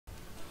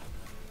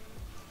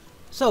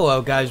So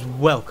hello guys,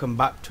 welcome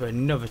back to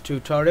another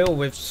tutorial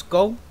with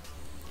Skull.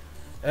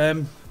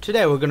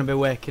 Today we're going to be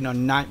working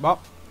on Nightbot.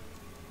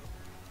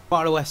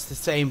 More or less the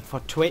same for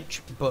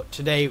Twitch, but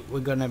today we're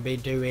going to be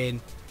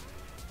doing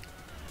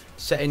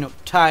setting up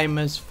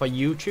timers for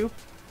YouTube.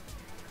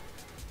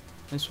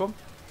 This one.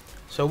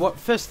 So what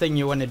first thing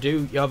you want to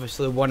do, you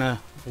obviously want to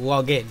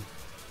log in.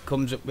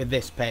 Comes up with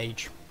this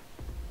page.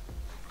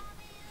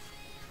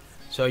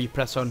 So you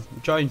press on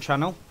join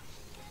channel.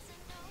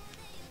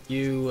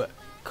 You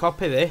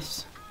copy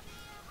this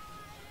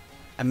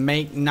and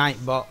make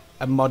Nightbot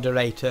a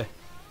moderator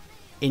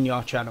in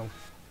your channel,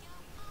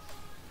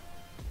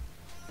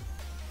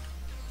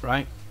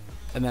 right?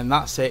 And then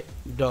that's it,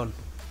 done.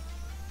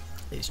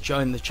 It's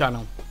joined the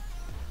channel.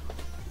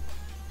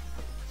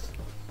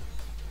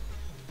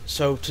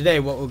 So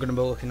today what we're going to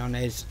be looking on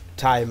is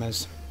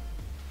timers.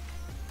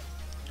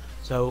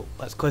 So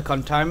let's click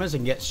on timers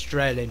and get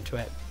straight into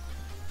it.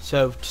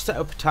 So to set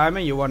up a timer,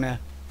 you want to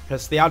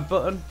press the add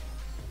button.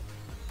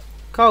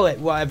 Call it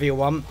whatever you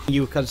want.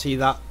 You can see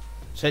that,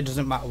 so it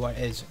doesn't matter what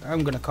it is.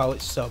 I'm going to call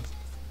it sub.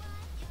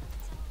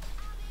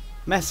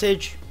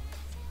 Message,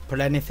 put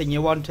anything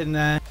you want in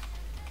there.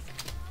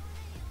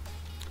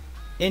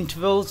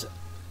 Intervals,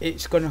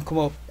 it's going to come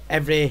up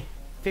every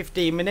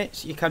 15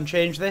 minutes. You can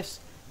change this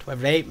to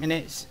every 8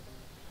 minutes.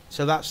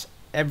 So that's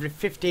every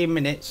 15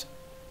 minutes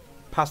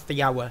past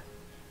the hour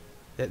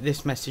that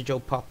this message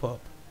will pop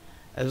up.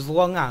 As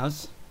long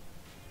as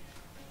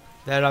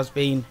there has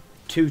been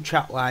 2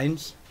 chat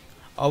lines.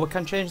 Or we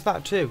can change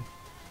that too.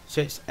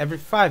 So it's every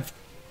 5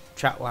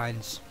 chat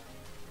lines.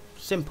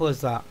 Simple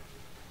as that.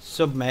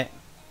 Submit.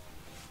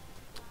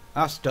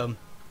 That's done.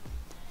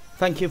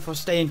 Thank you for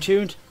staying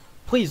tuned.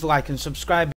 Please like and subscribe.